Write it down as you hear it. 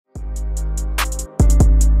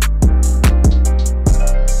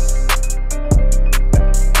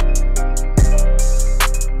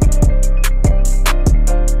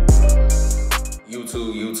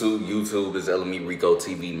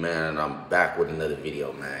LMERicoTv, man, and I'm back with another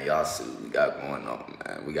video, man. Y'all see what we got going on,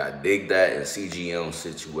 man. We got DigDat and CGM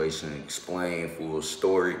situation explained, full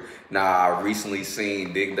story. Now, I recently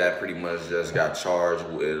seen DigDat pretty much just got charged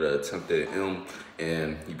with attempted M,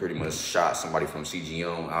 and he pretty much shot somebody from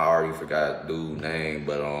CGM. I already forgot dude's name,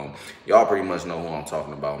 but y'all pretty much know who I'm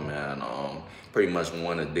talking about, man. Pretty much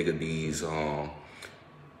one of Digga D's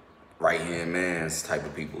right-hand man's type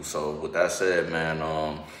of people. So with that said,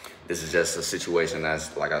 man, this is just a situation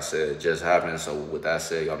that's, like I said, just happened. So with that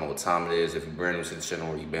said, y'all know what time it is. If you're brand new to the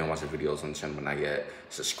channel or you've been watching videos on the channel but not yet,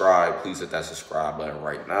 subscribe. Please hit that subscribe button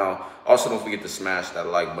right now. Also, don't forget to smash that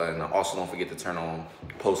like button. Also, don't forget to turn on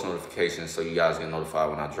post notifications so you guys get notified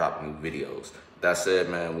when I drop new videos. With that said,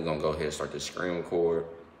 man, we're going to go ahead and start the screen record.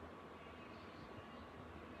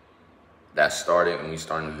 That started and we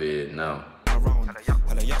starting the vid now.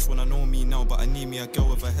 Hella yaks wanna know me now, but I need me a girl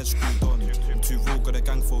with a head screwed on. I'm too real, got a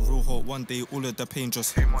gang for real hot. One day, all of the pain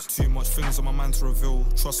just hit. Too much things on my mind to reveal.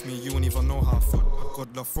 Trust me, you won't even know how I feel.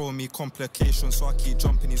 God love throwing me complications, so I keep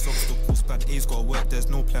jumping these obstacles. Bad A's gotta work, there's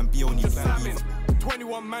no plan B, only plan B.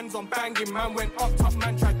 21 man's on banging, man went up top,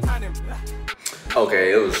 man tried tan him.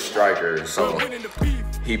 Okay, it was Striker, so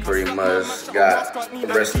he pretty much got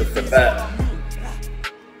arrested for that.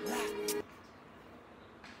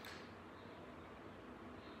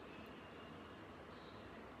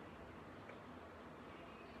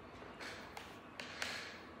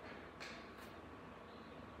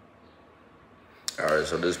 Alright,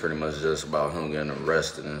 so this is pretty much just about him getting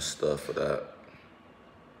arrested and stuff for that.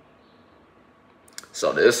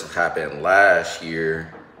 So this happened last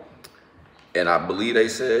year, and I believe they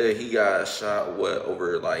said he got shot, what,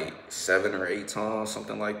 over like 7 or 8 times,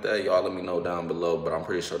 something like that. Y'all let me know down below, but I'm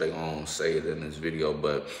pretty sure they gonna say it in this video,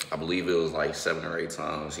 but I believe it was like 7 or 8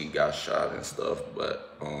 times he got shot and stuff,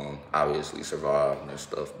 but obviously survived and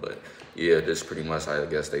stuff. But yeah, this pretty much, I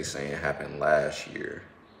guess they saying happened last year.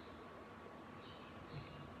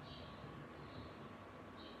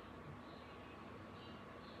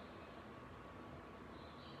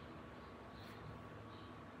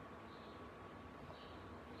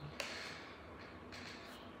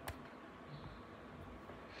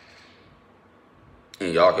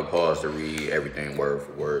 And y'all can pause to read everything word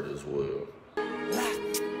for word as well.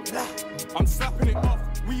 I'm slapping it off.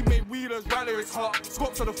 We made wheelers, rally is hot.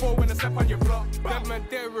 Scopes on the floor when I step on your block. Them man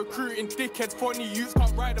there recruiting dickheads, funny youths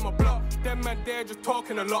can't ride on my block. Them man there just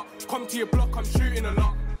talking a lot. Come to your block, I'm shooting a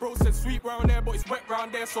lot. Bro said sweet round there, but it's wet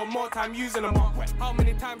round there, so more time using them up. How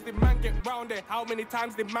many times did man get round there? How many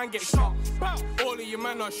times did man get shot? All of you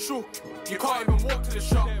man are shook. You can't even walk to the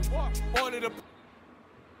shop. All of the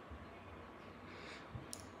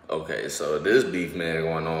Okay, so this beef, man,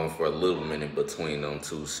 going on for a little minute between them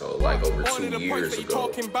two. So like over 2 years ago.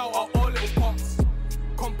 Talking about are all little pops.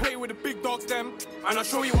 Come play with the big dogs them, and I'll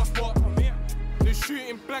show you what's what. They're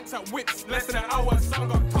shooting blanks at whips, less than an hour, son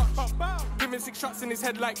got touched. Giving 6 shots in his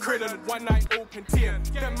head like Krillin, one night open tear.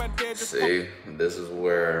 Them man there just see, this is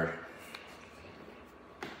where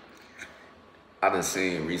I done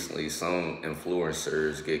seen recently some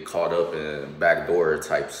influencers get caught up in backdoor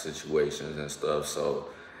type situations and stuff. So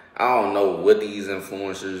I don't know what these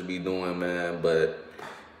influencers be doing, man, but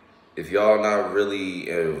if y'all not really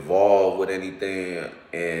involved with anything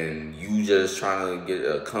and you just trying to get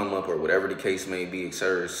a come up or whatever the case may be,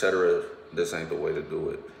 etc., this ain't the way to do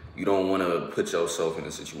it. You don't want to put yourself in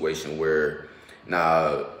a situation where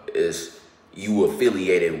now it's you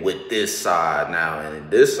affiliated with this side now,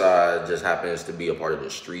 and this side just happens to be a part of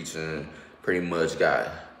the streets and pretty much got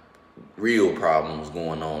real problems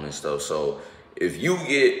going on and stuff. So if you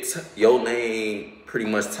get your name pretty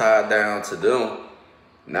much tied down to them,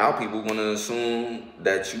 now people gonna assume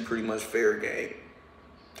that you pretty much fair game,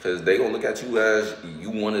 because they gonna look at you as you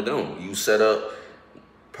one of them. You set up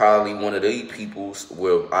probably one of these people.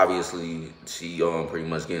 Well, obviously she pretty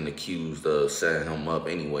much getting accused of setting him up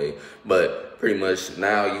anyway, but pretty much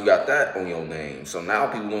now you got that on your name. So now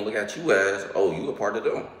people gonna look at you as, oh, you a part of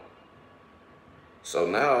them. So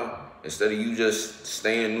now, instead of you just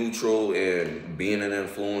staying neutral and being an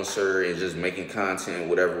influencer and just making content,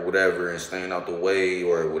 whatever, and staying out the way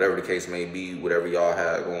or whatever the case may be, whatever y'all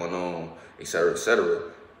had going on, etc.,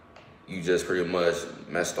 you just pretty much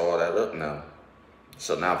messed all that up now.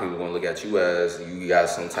 So now people gonna look at you as you got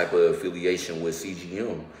some type of affiliation with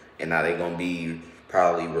CGM, and now they gonna be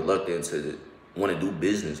probably reluctant to want to do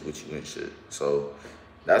business with you and shit. So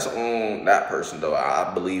that's on that person, though.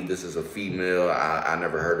 I believe this is a female. I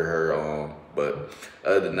never heard of her, but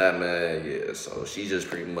other than that, man, yeah. So she just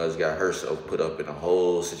pretty much got herself put up in a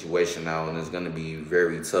whole situation now, and it's gonna be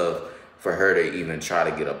very tough for her to even try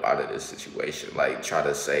to get up out of this situation. Like, try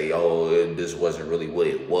to say, oh, this wasn't really what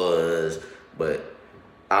it was. But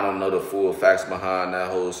I don't know the full facts behind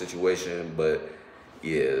that whole situation. But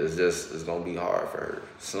yeah, it's gonna be hard for her.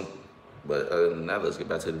 Simple. But other than that, let's get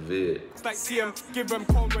back to the vid. It's like CM, give them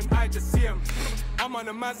cold when I just see him. I'm on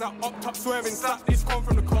a Mazda, up top swerving, slap this con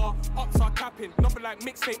from the car. Ups are capping, nothing like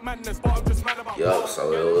mixtape madness, but I'm just mad about. Yup,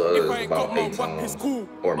 so it was about 8 times cool,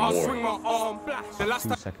 or more. I'll swing my arm. The last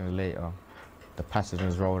 2 seconds later, the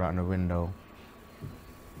passengers rolled out the window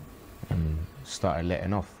and started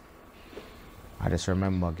letting off. I just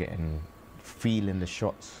remember feeling the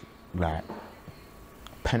shots like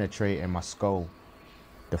penetrating my skull.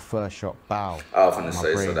 The first shot, bow. I was gonna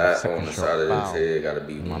say, brain. so that on the side of his head gotta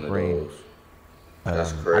be one of those.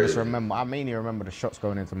 That's crazy. I just remember, I mainly remember the shots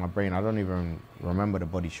going into my brain. I don't even remember the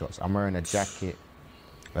body shots. I'm wearing a jacket,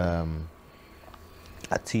 a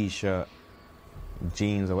t-shirt,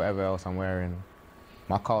 jeans or whatever else I'm wearing.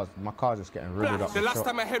 My car's just getting riddled up. The last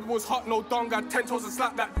time my head was hot, no dong, got 10 toes and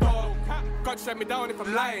slap that dog. God shut me down if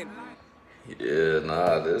I'm lying. Yeah,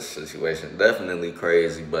 nah, this situation definitely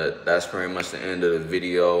crazy, but that's pretty much the end of the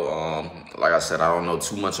video. Like I said, I don't know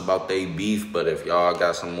too much about they beef, but if y'all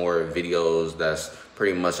got some more videos that's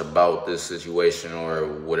pretty much about this situation or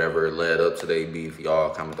whatever led up to they beef, y'all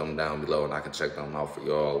comment them down below and I can check them out for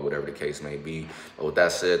y'all, whatever the case may be. But with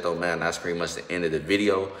that said though, man, that's pretty much the end of the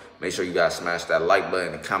video. Make sure you guys smash that like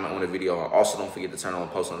button and comment on the video. And also don't forget to turn on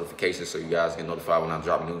post notifications so you guys get notified when I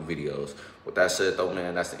drop new videos. With that said though,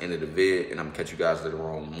 man, that's the end of the vid, and I'm gonna catch you guys later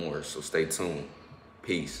on more. So stay tuned.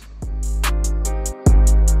 Peace.